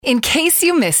In case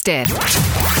you missed it,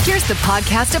 here's the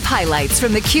podcast of highlights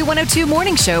from the Q102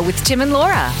 Morning Show with Tim and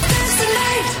Laura.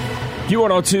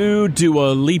 Q102,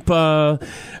 Dua Lipa,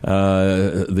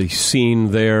 the scene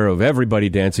there of everybody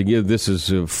dancing. This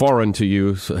is foreign to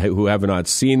you who have not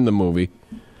seen the movie,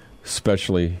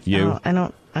 especially you. I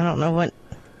don't know what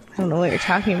you're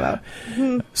talking about.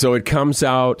 So it comes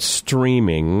out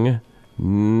streaming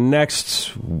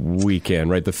next weekend,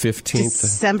 right? The 15th?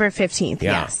 December 15th,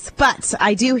 yes. But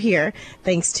I do hear,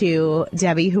 thanks to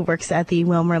Debbie, who works at the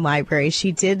Wilmer Library,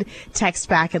 she did text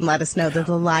back and let us know that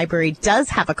the library does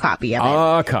have a copy of it.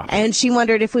 A copy. And she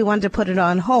wondered if we wanted to put it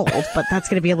on hold, but that's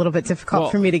going to be a little bit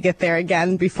difficult for me to get there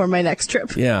again before my next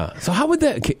trip. Yeah. So how would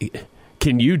that...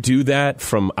 Can you do that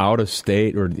from out of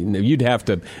state? Or you'd have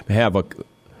to have a...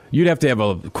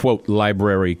 quote,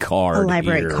 library card. A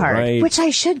library card, right? Which I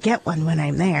should get one when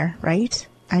I'm there, right?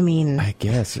 I mean... I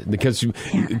guess, because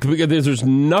there's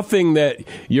nothing that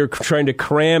you're trying to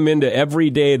cram into every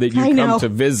day that you come to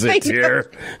visit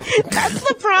here. That's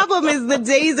the problem, is the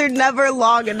days are never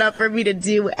long enough for me to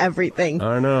do everything.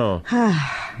 I know.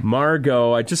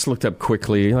 Margo, I just looked up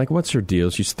quickly, like, what's her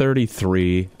deal? She's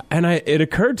 33. And it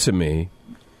occurred to me,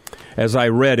 as I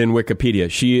read in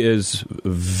Wikipedia, she is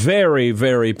very,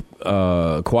 very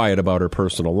quiet about her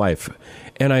personal life.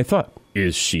 And I thought,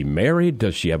 is she married?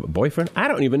 Does she have a boyfriend? I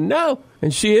don't even know.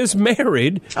 And she is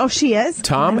married. Oh, she is?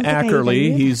 Tom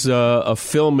Ackerley. He's a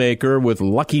filmmaker with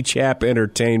Lucky Chap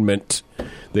Entertainment.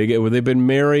 They've been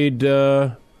married...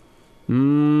 now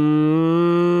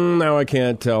I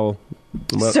can't tell.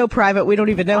 So private, we don't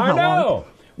even know how long.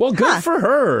 Well, good for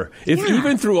her.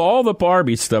 Even through all the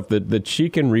Barbie stuff, that she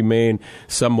can remain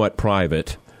somewhat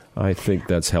private, I think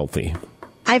that's healthy.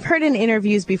 I've heard in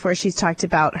interviews before she's talked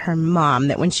about her mom,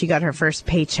 that when she got her first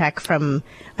paycheck from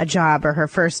a job or her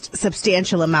first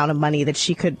substantial amount of money, that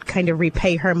she could kind of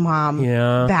repay her mom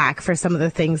back for some of the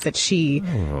things that she,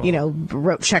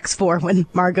 wrote checks for when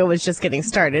Margo was just getting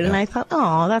started. And I thought,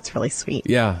 oh, that's really sweet.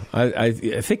 Yeah, I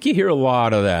think you hear a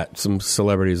lot of that. Some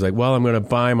celebrities like, well, I'm going to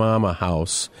buy mom a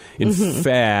house. In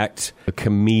fact, a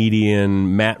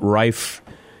comedian, Matt Rife,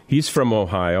 he's from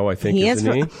Ohio, I think,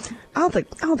 isn't he? All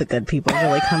the good people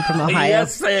really come from Ohio.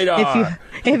 Yes, they are.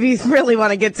 If you really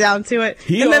want to get down to it.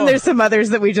 And then there's some others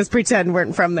that we just pretend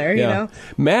weren't from there, you know?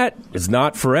 Matt is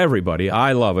not for everybody.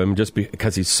 I love him just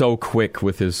because he's so quick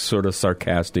with his sort of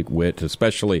sarcastic wit,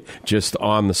 especially just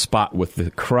on the spot with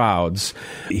the crowds.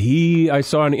 I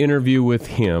saw an interview with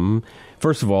him.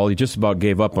 First of all, he just about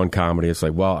gave up on comedy. It's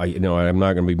like, well, I'm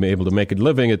not going to be able to make a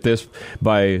living at this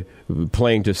by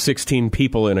playing to 16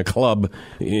 people in a club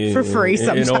for free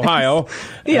sometimes in Ohio.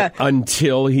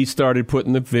 Until he started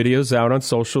putting the videos out on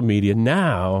social media.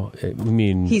 Now, I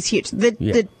mean, he's huge.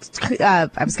 I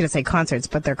was going to say concerts,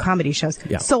 but they're comedy shows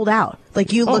sold out.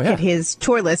 Like you look at his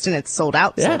tour list and it's sold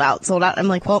out, sold out, sold out. I'm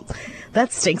like, well,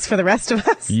 that stinks for the rest of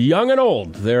us. Young and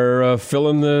old, they're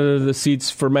filling the seats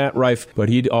for Matt Rife. But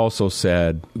he also said,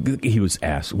 he was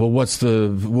asked, well, what's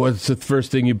the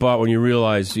first thing you bought when you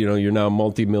realized you're now a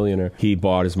multimillionaire? He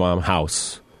bought his mom a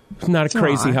house. It's not a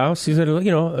crazy house. He said,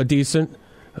 a decent,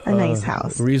 a nice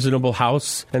house, reasonable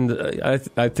house, and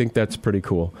I think that's pretty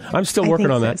cool. I'm still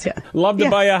working on that. Love to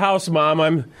buy a house, Mom.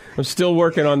 I'm still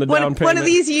working on the down payment. One of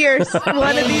these years.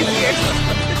 One of these years.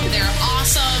 They're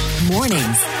awesome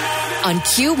mornings on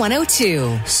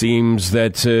Q102. Seems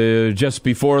that just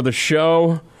before the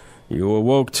show, you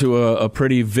awoke to a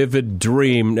pretty vivid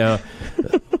dream. Now,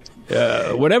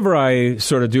 whenever I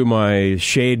sort of do my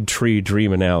shade tree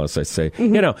dream analysis, I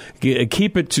say,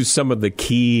 keep it to some of the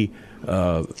key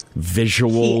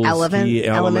visuals, key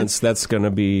elements. That's going to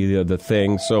be the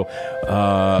thing. So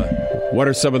what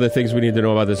are some of the things we need to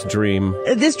know about this dream?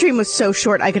 This dream was so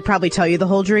short, I could probably tell you the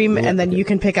whole dream, and then you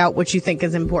can pick out what you think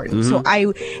is important. So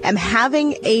I am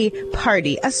having a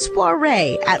party, a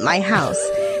soiree at my house,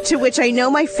 to which I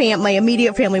know my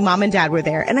immediate family, mom and dad, were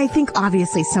there. And I think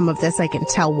obviously some of this I can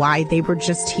tell why. They were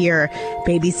just here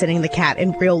babysitting the cat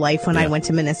in real life when I went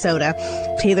to Minnesota.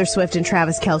 Taylor Swift and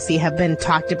Travis Kelce have been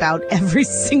talked about every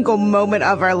single moment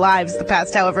of our lives the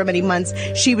past however many months.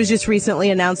 She was just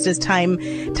recently announced as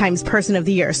Time's Person of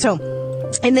the Year. So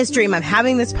in this dream, I'm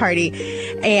having this party,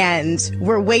 and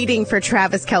we're waiting for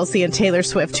Travis Kelce and Taylor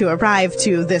Swift to arrive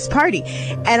to this party.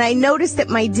 And I noticed that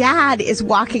my dad is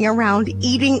walking around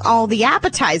eating all the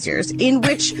appetizers, in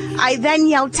which I then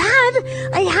yell, Dad,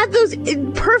 I had those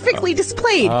perfectly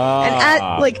displayed. And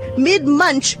at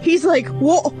mid-munch, he's like,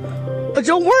 whoa. But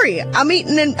don't worry, I'm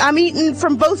eating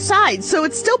from both sides, so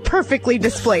it's still perfectly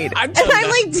displayed. I'm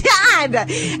like, Dad!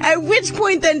 At which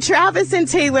point then Travis and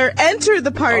Taylor enter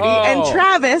the party, and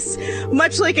Travis,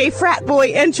 much like a frat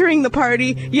boy entering the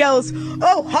party, yells,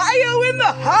 "Ohio in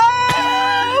the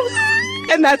house!"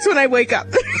 And that's when I wake up.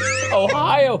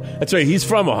 Ohio. That's right. He's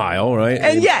from Ohio, right?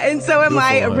 And so am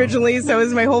I originally. So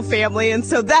is my whole family. And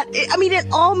so it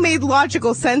all made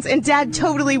logical sense. And Dad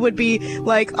totally would be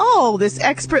like, "Oh, this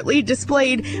expertly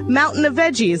displayed mountain of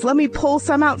veggies. Let me pull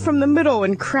some out from the middle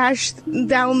and crash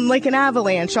down like an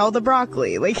avalanche, all the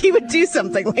broccoli." Like, he would do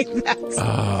something like that.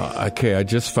 Okay, I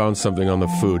just found something on the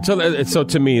food. So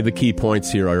to me, the key points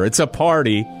here are it's a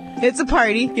party. It's a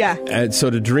party, yeah. And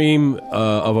so to dream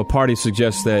of a party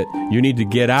suggests that you need to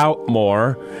get out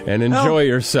more and enjoy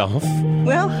yourself.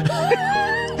 Well,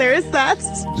 there is that.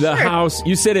 The house,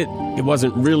 you said it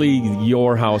wasn't really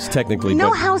your house technically.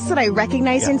 No house that I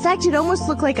recognized. Yeah. In fact, it almost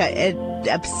looked like a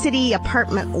city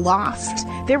apartment loft.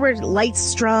 There were lights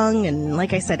strung and,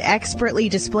 like I said, expertly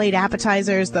displayed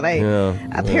appetizers that I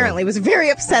apparently was very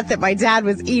upset that my dad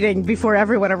was eating before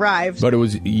everyone arrived. But it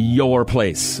was your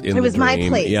place in the dream. It was my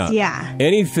place, yeah.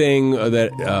 Anything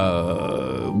that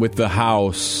with the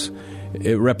house,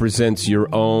 it represents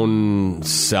your own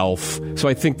self. So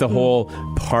I think the whole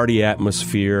party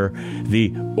atmosphere,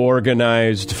 the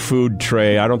organized food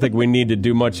tray, I don't think we need to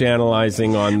do much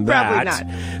analyzing on that.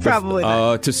 Probably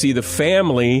not. To see the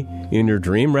family in your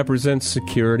dream represents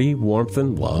security, warmth,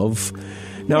 and love.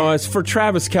 Now, as for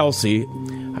Travis Kelce,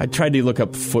 I tried to look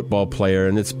up football player,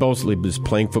 and it's mostly just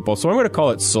playing football. So I'm going to call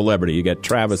it celebrity. You get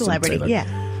Travis celebrity, and Taylor.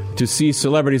 Yeah. To see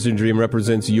celebrities in dream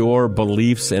represents your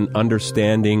beliefs and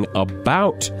understanding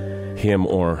about him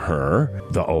or her.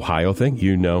 The Ohio thing,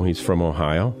 he's from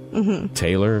Ohio. Mm-hmm.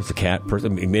 Taylor is a cat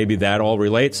person. Maybe that all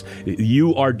relates.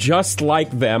 You are just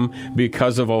like them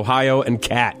because of Ohio and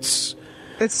cats.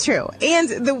 That's true. And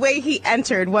the way he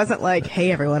entered wasn't like,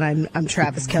 "Hey, everyone, I'm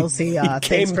Travis Kelce.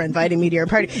 Thanks for inviting me to your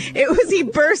party." It was he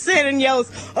bursts in and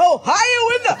yells, "Ohio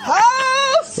in the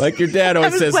house!" Like your dad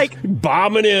always says, like,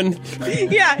 bombing in.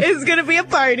 Yeah, it's going to be a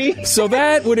party. So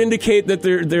that would indicate that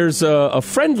there's a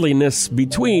friendliness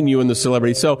between you and the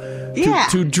celebrity. So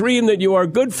to dream that you are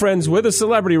good friends with a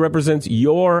celebrity represents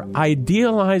your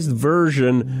idealized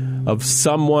version of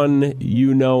someone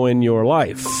you know in your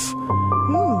life.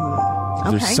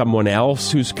 There's someone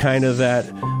else who's kind of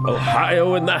that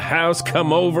Ohio in the house,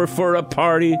 come over for a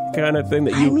party kind of thing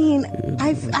that you... I mean,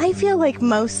 I feel like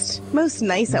most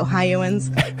nice Ohioans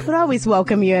would always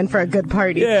welcome you in for a good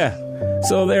party. Yeah.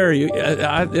 So there you...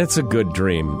 that's a good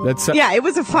dream. Yeah, it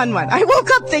was a fun one. I woke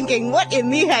up thinking, what in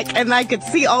the heck? And I could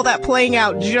see all that playing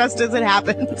out just as it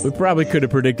happened. We probably could have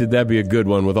predicted that'd be a good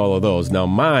one with all of those. Now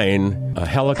mine, a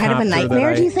helicopter... Kind of a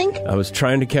nightmare, do you think? I was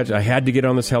trying to catch... I had to get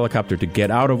on this helicopter to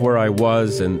get out of where I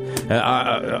was, and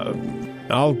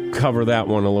I'll cover that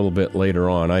one a little bit later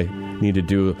on. I need to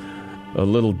do a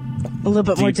little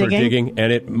bit more digging,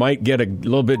 and it might get a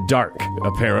little bit dark,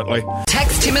 apparently.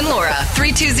 Text Tim and Laura,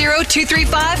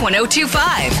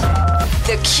 320-235-1025.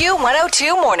 The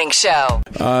Q102 Morning Show.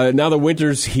 Now the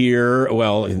winter's here.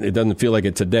 Well, it doesn't feel like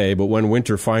it today, but when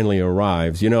winter finally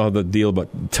arrives, you know the deal about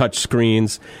touch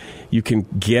screens. You can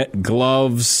get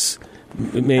gloves.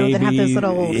 Maybe that have those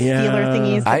little feeler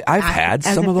thingies. I've had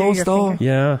some of those, though.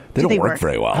 Yeah. They don't work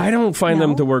very well. I don't find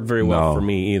them to work very well for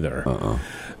me either.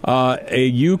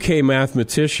 A UK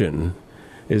mathematician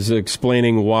is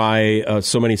explaining why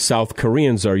so many South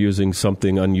Koreans are using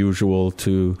something unusual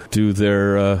to do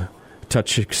their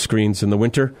touch screens in the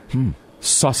winter.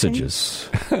 Sausages.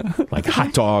 Like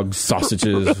hot dogs,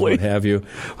 sausages, what have you.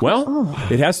 Well,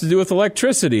 it has to do with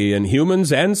electricity, and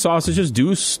humans and sausages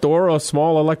do store a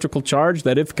small electrical charge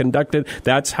that, if conducted,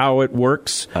 that's how it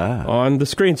works on the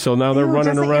screen. So now they're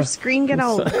running around. Doesn't your screen get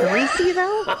all greasy,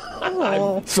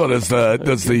 though? So does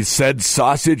the said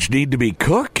sausage need to be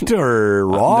cooked or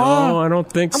raw? No, I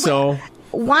don't think so.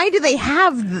 Why do they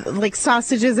have like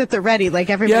sausages at the ready? Like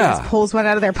everybody just pulls one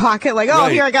out of their pocket. Like,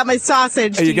 here, I got my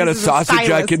sausage. Hey, you got a sausage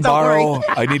I can borrow?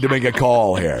 I need to make a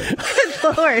call here.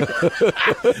 Lord.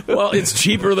 Well, it's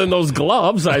cheaper than those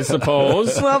gloves, I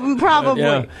suppose. Well, probably.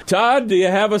 Yeah. Todd, do you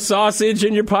have a sausage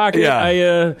in your pocket?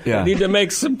 Yeah. I need to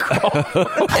make some calls. The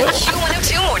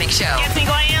Q102 Morning Show. Gets me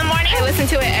going in the morning. I listen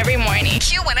to it every morning.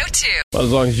 Q102. Well,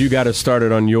 as long as you got us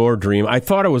started on your dream. I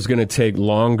thought it was going to take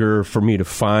longer for me to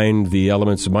find the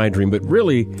elements of my dream, but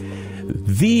really,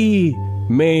 the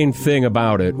main thing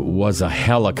about it was a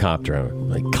helicopter.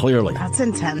 Like, clearly. That's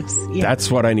intense. Yeah.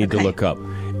 That's what I need to look up.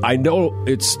 I know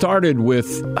it started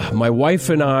with my wife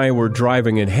and I were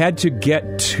driving and had to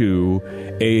get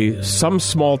to some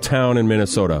small town in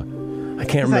Minnesota. I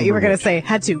can't I remember. thought you were going which. to say,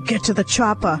 had to get to the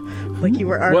chopper, like you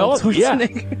were Arnold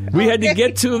Schwarzenegger. We had to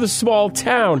get to the small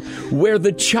town where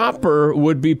the chopper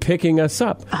would be picking us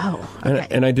up. Oh, okay.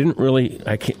 And I didn't really,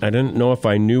 I didn't know if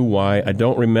I knew why. I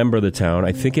don't remember the town.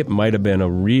 I think it might have been a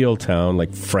real town,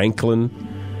 like Franklin.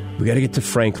 We got to get to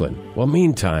Franklin. Well,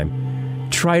 meantime,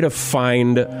 try to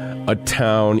find a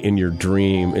town in your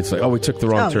dream. It's like, oh, we took the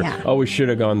wrong turn. Yeah. Oh, we should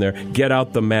have gone there. Get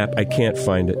out the map. I can't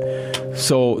find it.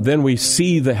 So then we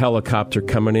see the helicopter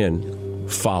coming in.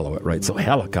 Follow it, right? So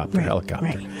helicopter.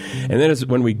 Right. And then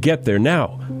when we get there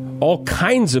now, all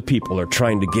kinds of people are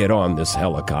trying to get on this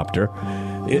helicopter.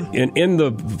 In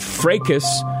the fracas,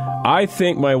 I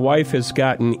think my wife has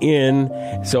gotten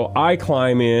in, so I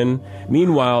climb in.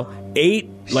 Meanwhile, 8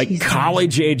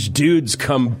 college-age dudes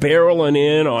come barreling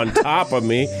in on top of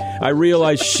me. I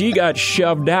realize she got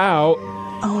shoved out.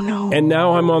 Oh, no. And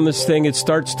now I'm on this thing. It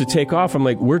starts to take off. I'm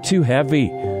like, we're too heavy.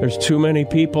 There's too many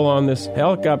people on this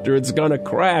helicopter. It's going to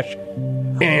crash.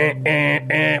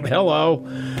 Hello.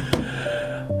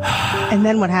 And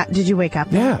then what happened? Did you wake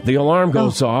up? Yeah, the alarm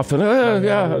goes off. And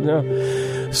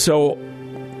no. So,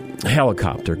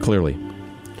 helicopter, clearly.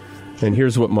 And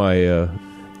here's what my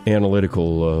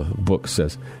analytical book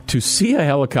says. To see a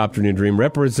helicopter in your dream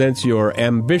represents your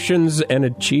ambitions and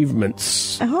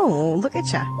achievements. Oh, look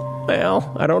at you.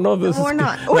 Well, I don't know if this Or is...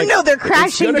 not. Oh, no, they're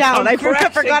crashing down. I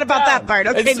forgot about that part.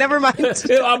 Okay, never mind.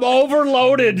 I'm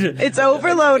overloaded. It's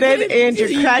overloaded, and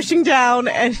you're crashing down,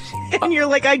 and you're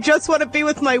like, I just want to be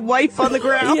with my wife on the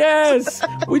ground. Yes,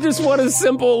 we just want a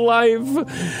simple life.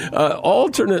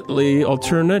 Alternatively,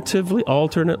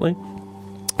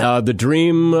 the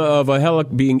dream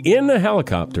of being in a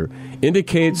helicopter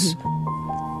indicates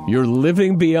you're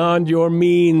living beyond your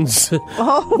means.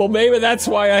 Oh. Well, maybe that's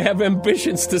why I have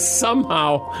ambitions to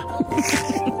somehow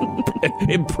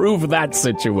improve that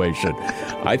situation.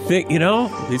 I think,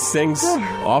 these things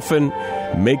often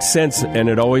make sense, and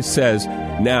it always says,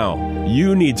 now,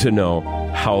 you need to know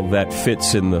how that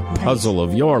fits in the puzzle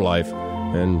of your life.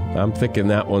 And I'm thinking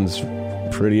that one's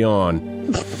pretty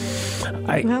on.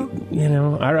 I'm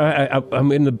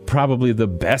in probably the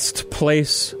best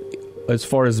place as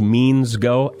far as means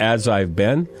go as I've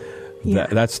been. Yeah.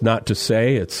 That's not to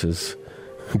say it's as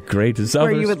great as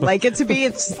others. Where you would like it to be.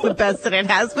 It's the best that it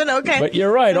has been. Okay. But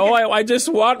you're right. Okay. Oh, I just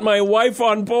want my wife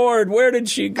on board. Where did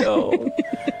she go?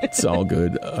 It's all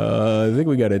good. I think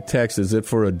we got a text. Is it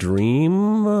for a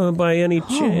dream by any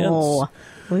chance? Oh,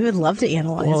 we would love to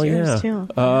analyze yours, too.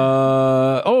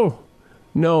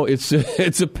 No,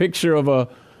 it's a picture of a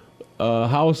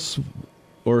house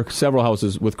or several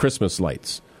houses with Christmas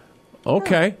lights.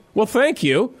 Okay. Oh. Well, thank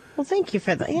you. Well, thank you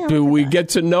for that. Yeah, do we get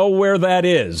to know where that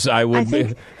is? I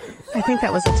think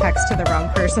that was a text to the wrong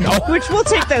person, which we'll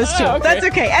take those too. Okay. That's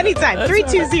okay. Anytime.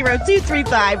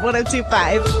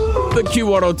 320-235-1025. The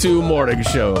Q102 Morning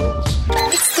Show.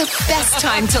 It's the best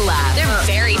time to laugh. They're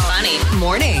very funny.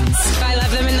 Mornings. I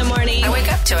love them in the morning. I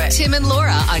wake up to it. Tim and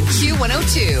Laura on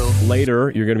Q102. Later,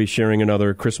 you're going to be sharing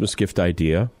another Christmas gift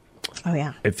idea. Oh,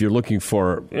 yeah. If you're looking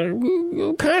for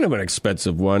kind of an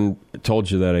expensive one, I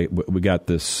told you that we got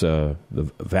this the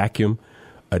vacuum,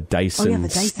 a Dyson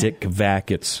stick vac.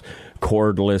 It's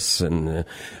cordless, and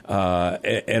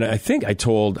I think I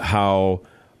told how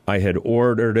I had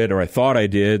ordered it, or I thought I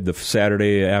did, the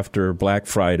Saturday after Black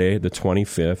Friday, the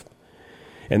 25th.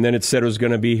 And then it said it was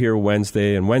going to be here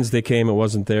Wednesday, and Wednesday came, it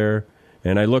wasn't there.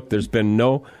 And I looked, there's been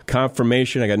no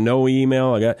confirmation. I got no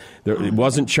email. It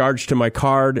wasn't charged to my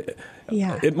card.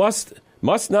 Yeah. It must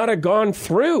not have gone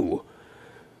through,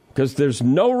 because there's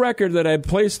no record that I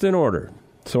placed an order.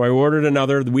 So I ordered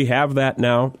another. We have that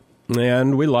now,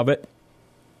 and we love it.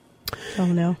 Oh,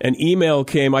 no. An email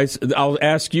came. I'll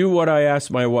ask you what I asked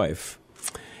my wife.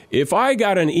 If I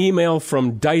got an email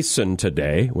from Dyson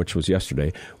today, which was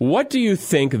yesterday, what do you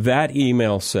think that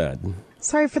email said?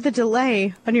 Sorry for the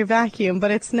delay on your vacuum, but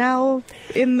it's now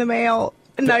in the mail,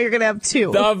 and now you're going to have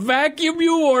two. The vacuum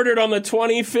you ordered on the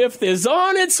 25th is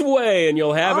on its way, and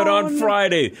you'll have it on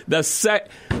Friday.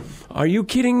 Are you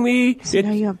kidding me? So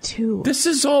now you have two. This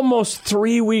is almost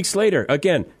 3 weeks later.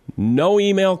 Again, no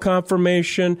email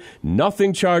confirmation,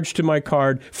 nothing charged to my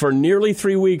card. For nearly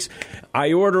 3 weeks,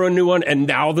 I order a new one, and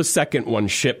now the second one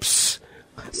ships.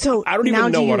 So I don't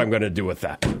even know what I'm going to do with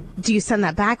that. Do you send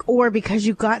that back, or because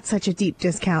you got such a deep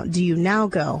discount, do you now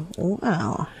go,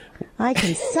 well, I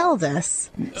can sell this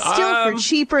still for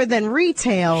cheaper than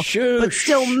retail, but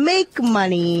still make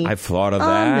money? I've thought of on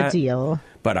that. the deal.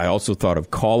 But I also thought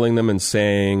of calling them and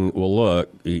saying, well, look,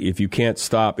 if you can't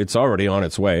stop, it's already on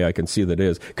its way. I can see that it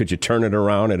is. Could you turn it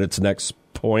around at its next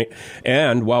point?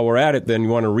 And while we're at it, then you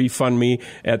want to refund me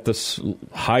at the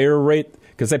higher rate?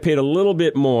 because I paid a little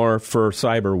bit more for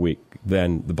Cyber Week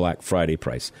than the Black Friday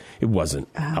price. It wasn't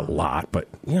a lot, but,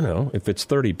 if it's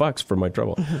 $30 for my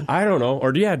trouble, I don't know.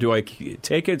 Or, do I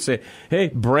take it and say, hey,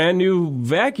 brand new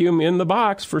vacuum in the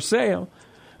box for sale?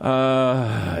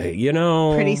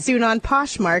 Pretty soon on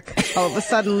Poshmark, all of a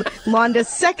sudden, Londa's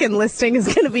second listing is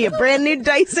going to be a brand new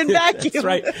Dyson vacuum. That's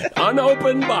right.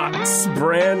 Unopened box,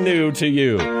 brand new to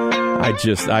you. I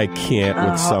can't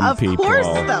with some people. Of course,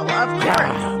 though. Of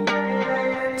course.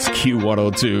 It's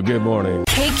Q102. Good morning.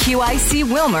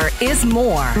 KQIC Wilmer is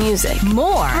more music,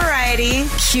 more variety.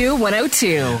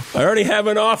 Q102. I already have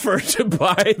an offer to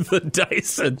buy the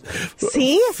Dyson.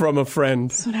 See? From a friend.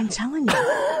 That's what I'm telling you.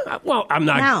 Well, I'm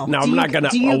not. I'm not going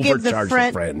to overcharge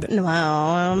the friend.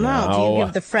 No, do you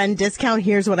give the friend discount?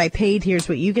 Here's what I paid. Here's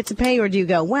what you get to pay. Or do you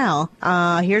go,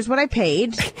 here's what I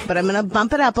paid, but I'm going to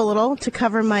bump it up a little to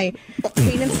cover my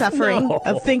pain and suffering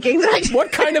of thinking that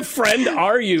What kind of friend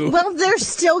are you? Well, they're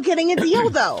still getting a deal,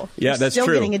 though. Yeah, that's still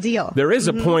true. Getting a deal. There is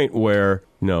a point where,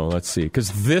 let's see,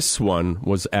 because this one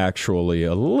was actually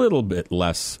a little bit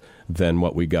less than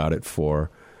what we got it for.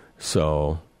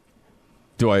 So,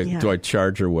 do I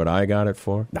charge her what I got it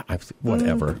for? Nah,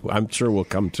 whatever. I'm sure we'll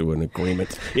come to an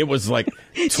agreement. It was like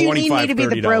 $25, Do you need me to be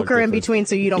the broker difference. in between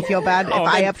so you don't feel bad if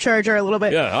I upcharge her a little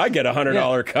bit? Yeah, I get a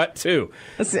 $100 cut too.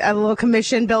 A little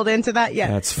commission built into that? Yeah.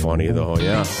 That's funny though,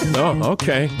 yeah. Oh,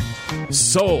 okay.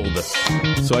 Sold.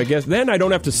 So I guess then I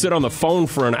don't have to sit on the phone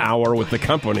for an hour with the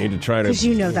company to try to...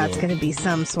 Because that's going to be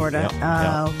some sort of...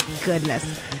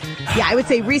 goodness. Yeah, I would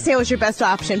say resale is your best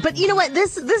option. But you know what?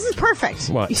 This is perfect.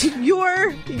 What?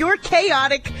 Your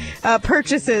chaotic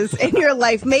purchases in your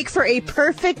life make for a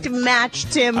perfect match,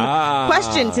 Tim,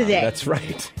 question today. That's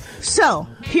right. So,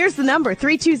 here's the number,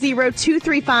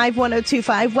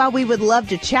 320-235-1025. While we would love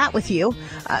to chat with you,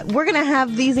 we're going to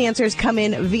have these answers come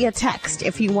in via text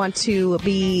if you want to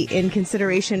be in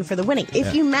consideration for the winning.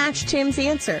 If you match Tim's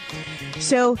answer.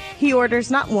 So, he orders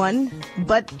not one,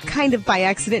 but kind of by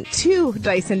accident, 2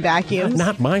 Dyson vacuums.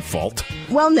 Not my fault.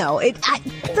 Well, no,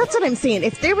 that's what I'm saying.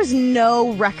 If there was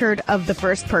no record of the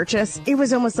first purchase, it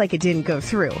was almost like it didn't go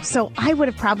through. So I would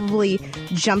have probably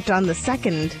jumped on the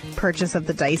second purchase of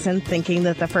the Dyson thinking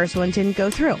that the first one didn't go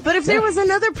through. But if there was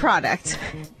another product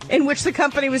in which the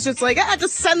company was just like,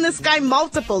 just send this guy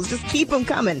multiples, just keep them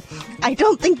coming, I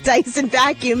don't think Dyson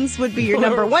vacuums would be your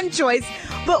number one choice.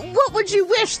 But what would you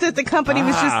wish that the company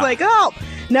was just like,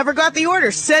 never got the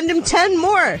order, send him 10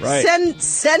 more, right.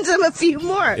 send him a few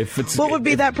more. What would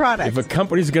be that product? If a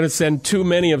company's going to send too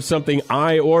many of something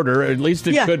I order, at least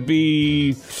it could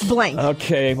be... blank.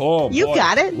 Okay, you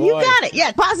got it. Boy. You got it.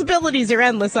 Yeah, possibilities are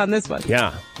endless on this one.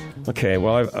 Yeah. Okay,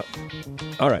 well,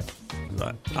 all right.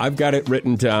 I've got it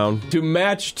written down. To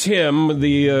match Tim,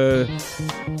 the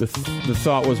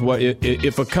thought was, what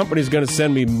if a company's going to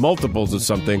send me multiples of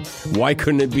something, why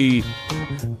couldn't it be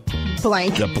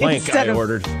blank? The blank instead I of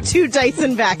ordered. 2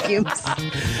 Dyson vacuums.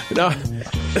 No,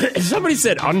 somebody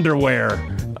said underwear.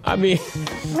 You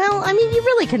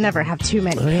really could never have too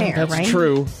many pair, that's right? That's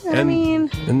true.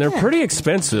 And they're pretty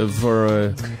expensive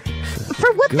for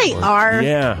what they are.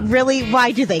 Yeah. Really,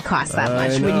 why do they cost that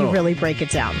much when you really break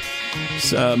it down?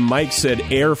 Mike said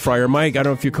air fryer. Mike, I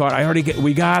don't know if you caught.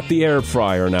 We got the air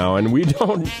fryer now, and we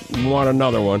don't want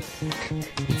another one.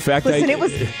 In fact, listen,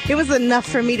 it was enough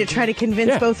for me to try to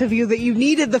convince both of you that you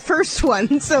needed the first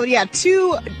one. So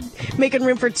 2, making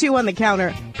room for 2 on the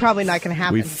counter, probably not going to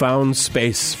happen. We found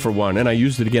space for one, and I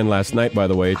used it again last night, by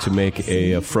the way, to make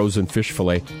a frozen fish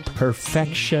fillet.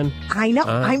 Perfection. I know.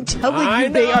 I'm telling you,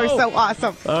 they are so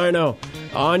awesome. I know.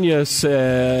 Anya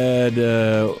said,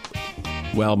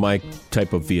 my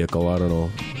type of vehicle. I don't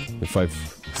know if I've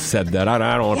said that. I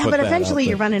don't want to put that out. But eventually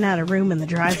you're running out of room in the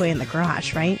driveway and the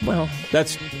garage, right? Well,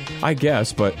 that's, I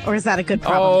guess, but... Or is that a good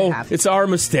problem to have? It's our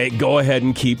mistake. Go ahead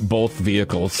and keep both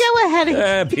vehicles. Go ahead and...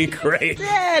 That'd be great.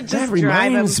 Just that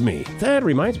reminds me.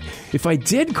 If I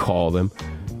did call them,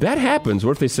 that happens.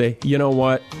 What if they say, you know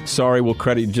what? Sorry, we'll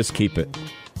credit you. Just keep it.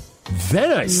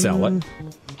 Then I sell it.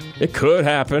 It could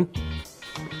happen.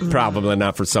 Probably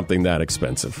not for something that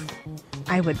expensive.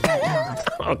 I would bet not.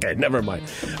 Okay, never mind.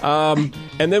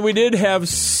 And then we did have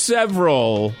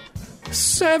several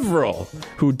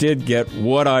who did get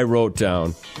what I wrote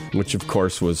down, which of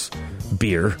course was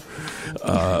beer.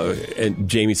 And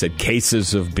Jamie said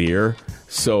cases of beer.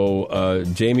 So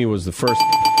Jamie was the first.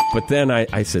 But then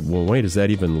I said, well, wait, is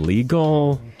that even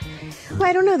legal? Well,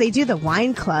 I don't know. They do the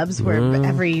wine clubs where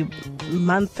every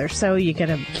month or so, you get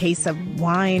a case of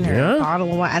wine or a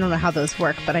bottle of wine. I don't know how those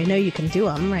work, but I know you can do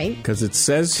them, right? Because it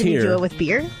says Can here... you do it with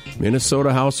beer?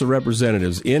 Minnesota House of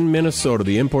Representatives. In Minnesota,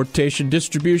 the importation,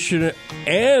 distribution,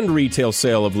 and retail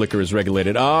sale of liquor is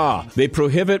regulated. They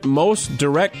prohibit most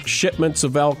direct shipments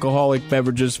of alcoholic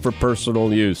beverages for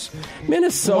personal use.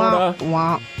 Minnesota. Wah,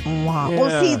 wah, wah. Yeah.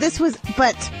 Well, see,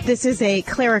 this is a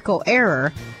clerical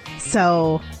error,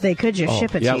 so they could just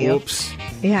ship it to you. Whoops.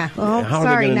 Yeah. Well, How are they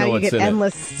sorry. gonna Now know you what's get in it?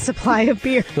 endless supply of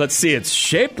beer. Let's see. It's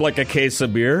shaped like a case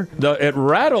of beer. It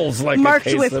rattles like Marked a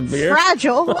case with of beer.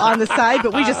 fragile on the side,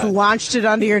 but we just launched it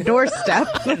onto your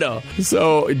doorstep. No.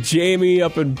 So, Jamie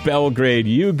up in Belgrade,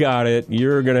 you got it.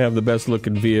 You're going to have the best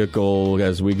looking vehicle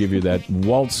as we give you that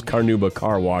Waltz Carnuba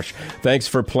car wash. Thanks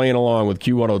for playing along with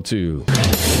Q102.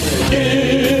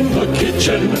 In the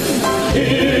kitchen,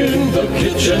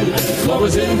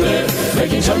 Laura's in there,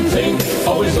 making something,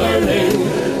 always learning.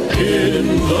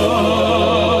 In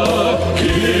the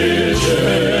kitchen.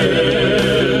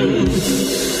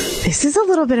 This is a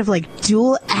little bit of like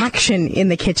dual action in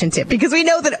the kitchen tip, because we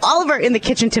know that all of our In the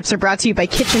Kitchen tips are brought to you by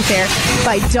Kitchen Fair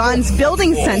by Dawn's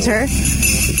Building Center.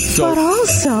 But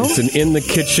also, it's an in the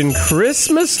kitchen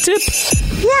Christmas tip.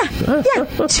 Yeah.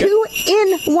 2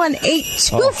 in 1, a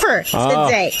twofer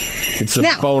today. It's a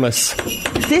now, bonus.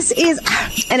 This is,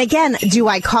 and again, do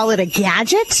I call it a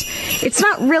gadget? It's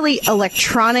not really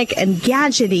electronic and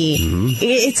gadgety.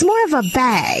 It's more of a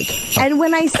bag. And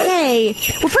when I say,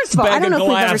 well, first of all, Bag I don't of know if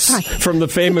we've ever glass tried. from the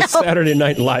famous Saturday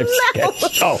Night Live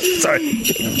sketch. Oh, sorry.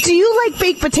 Do you like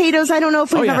baked potatoes? I don't know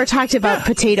if we've ever talked about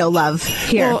potato love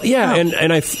here. Well, yeah,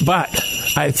 but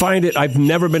I find it, I've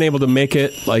never been able to make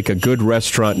it like a good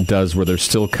restaurant does, where they're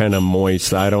still kind of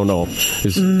moist. I don't know.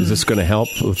 Is this going to help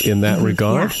in that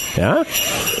regard? Yeah.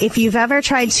 If you've ever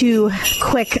tried to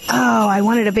I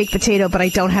wanted a baked potato, but I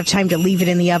don't have time to leave it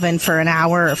in the oven for an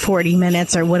hour or 40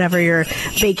 minutes or whatever your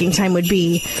baking time would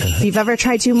be. If you've ever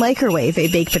tried to microwave a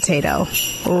baked potato,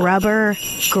 rubber,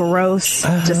 gross,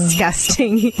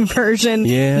 disgusting version,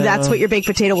 that's what your baked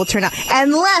potato will turn out.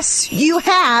 Unless you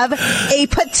have a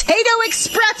Potato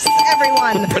Express,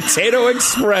 everyone. Potato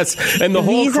Express. And the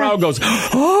whole crowd goes,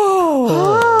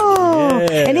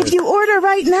 Yeah. And if you order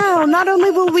right now, not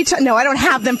only will we... No, I don't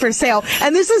have them for sale.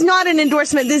 And this is not an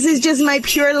endorsement. This is just my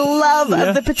pure love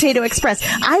of the Potato Express.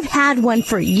 I've had one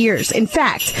for years. In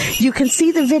fact, you can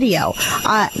see the video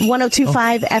at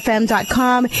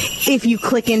 1025fm.com. If you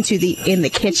click into the In the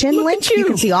Kitchen link, you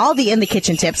can see all the In the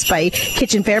Kitchen tips by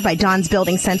Kitchen Fair by Dawn's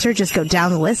Building Center. Just go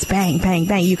down the list. Bang, bang,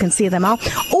 bang. You can see them all.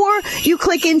 Or you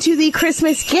click into the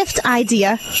Christmas gift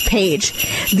idea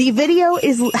page. The video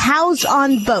is housed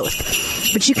on both,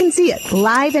 but you can see it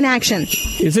live in action.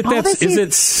 Is it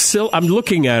I'm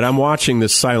looking at it. I'm watching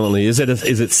this silently. Is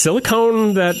it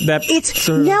silicone that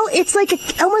it's like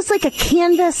almost like a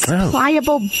canvas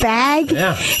pliable bag.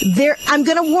 Yeah. I'm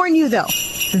going to warn you though.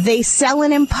 They sell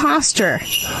an imposter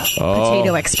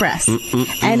Potato Express.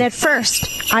 And at first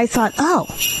I thought,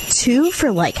 2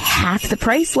 for like half the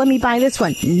price. Let me buy this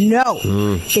one. No,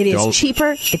 it is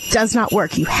cheaper. It does not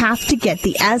work. You have to get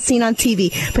the as seen on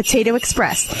TV Potato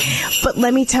Express. But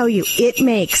let me tell you, it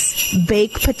makes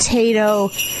baked potato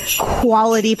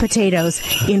quality potatoes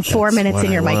in 4 minutes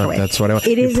in your microwave. That's what I want.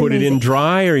 It is put amazing. it in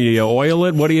dry, or you oil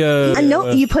it? What do you...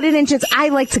 No, you put it in just... I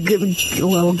like to give a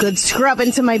little good scrub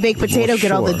into my baked potato,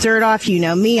 get all the dirt off. You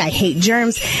know me, I hate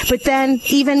germs. But then,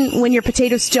 even when your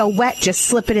potato's still wet, just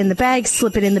slip it in the bag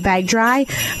dry,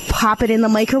 pop it in the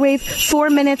microwave, 4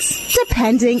 minutes,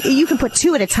 depending. You can put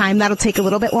 2 at a time. That'll take a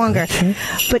little bit longer. Okay.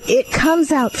 But it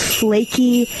comes out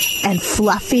flaky and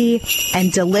fluffy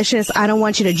and delicious. I don't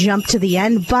want you to jump to the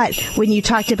end, but when you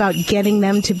talked about getting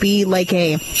them to be like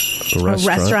a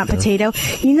restaurant potato,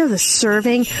 you know the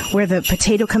serving where the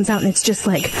potato comes out and it's just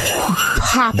like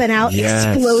popping out,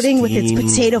 exploding with its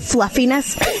potato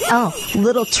fluffiness.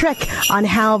 Little trick on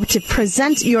how to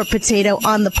present your potato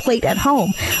on the plate at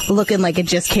home, looking like it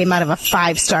just came out of a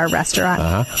 5-star restaurant.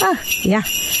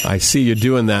 I see you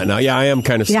doing that now. Yeah, I am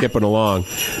kind of skipping along.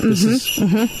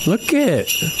 Look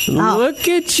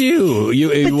at you.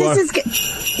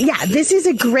 This is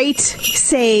a great,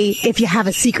 say, if you have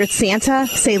a Secret Santa,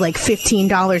 say like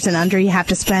 $15 and under you have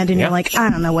to spend, and you're like, I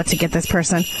don't know what to get this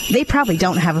person. They probably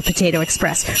don't have a Potato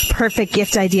Express. Perfect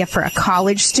gift idea for a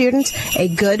college student. A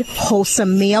good,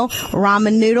 wholesome meal.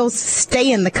 Ramen noodles,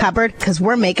 stay in the cupboard, because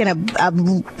we're making a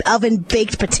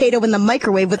oven-baked potato in the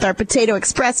microwave with our Potato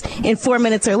Express in 4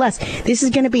 minutes or less. This is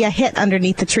going to be a hit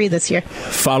underneath the tree this year.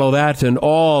 Follow that and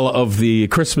all of the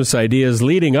Christmas ideas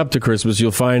leading up to Christmas.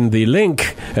 You'll find the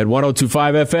link at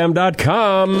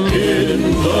 1025fm.com. In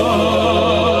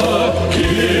the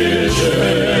kitchen.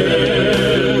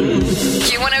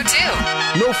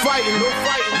 fighting, no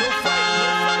fighting, no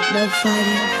fighting, no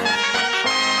fighting.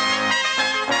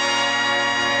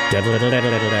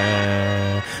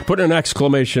 Put an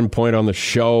exclamation point on the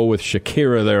show with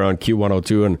Shakira there on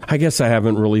Q102, and I guess I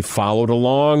haven't really followed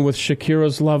along with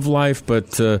Shakira's love life,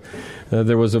 but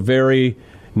there was a very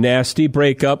nasty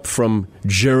breakup from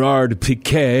Gerard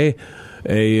Piqué,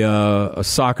 a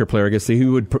soccer player. I guess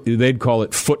they'd call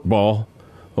it football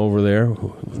over there,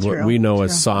 what we know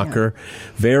as soccer. Yeah.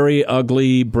 Very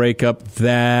ugly breakup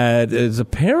that is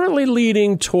apparently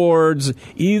leading towards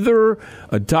either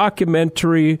a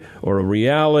documentary or a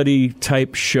reality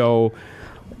type show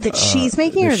that she's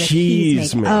making, or that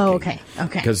he's making? Oh, okay.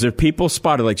 Because there are people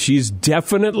spotted, like she's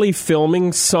definitely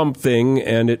filming something,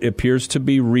 and it appears to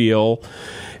be real.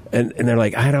 And they're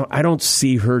like, I don't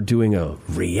see her doing a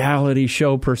reality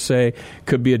show per se.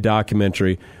 Could be a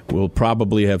documentary. Will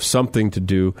probably have something to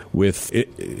do with it.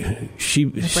 She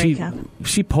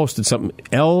posted something,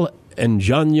 El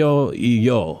Engaño y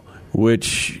Yo,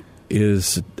 which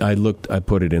is, I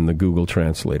put it in the Google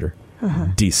Translator.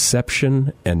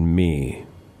 Deception and me.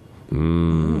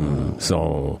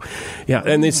 So, yeah,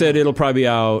 and they said it'll probably be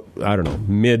out, I don't know,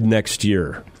 mid next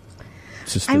year.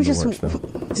 Just the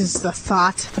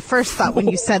first thought when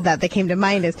you said that came to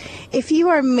mind is, if you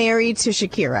are married to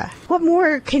Shakira, what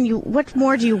more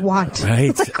do you want?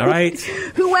 Right, right.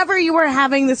 Whoever you are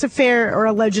having this affair or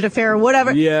alleged affair or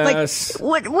whatever, yes.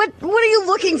 Like, what are you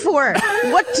looking for?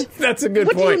 What? That's a good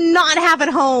point. What do you not have at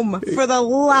home for the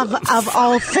love of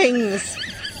all things?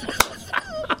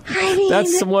 I mean,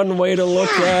 that's one way to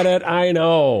look at it. I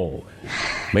know.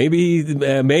 Maybe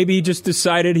he just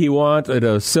decided he wanted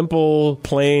a simple,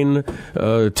 plain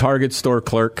Target store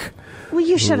clerk. Well,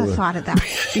 you should have thought of that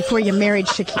before you married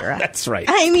Shakira. That's right.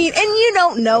 I mean, and you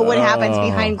don't know what happens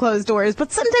behind closed doors,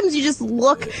 but sometimes you just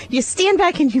you stand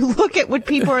back and you look at what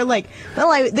people are like,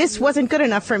 well, this wasn't good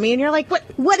enough for me. And you're like,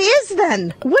 what is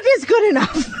then? What is good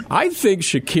enough? I think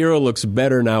Shakira looks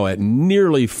better now at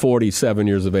nearly 47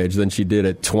 years of age than she did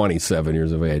at 27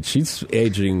 years of age. She's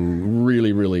aging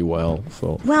really, really well.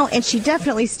 So. Well, and she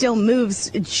definitely still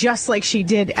moves just like she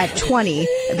did at 20.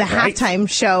 The halftime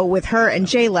show with her and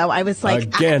J-Lo, I was like,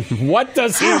 again, what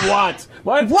does he want?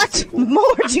 What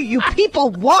more do you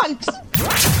people want?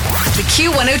 The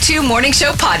Q102 Morning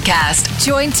Show podcast.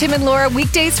 Join Tim and Laura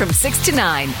weekdays from 6 to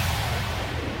 9.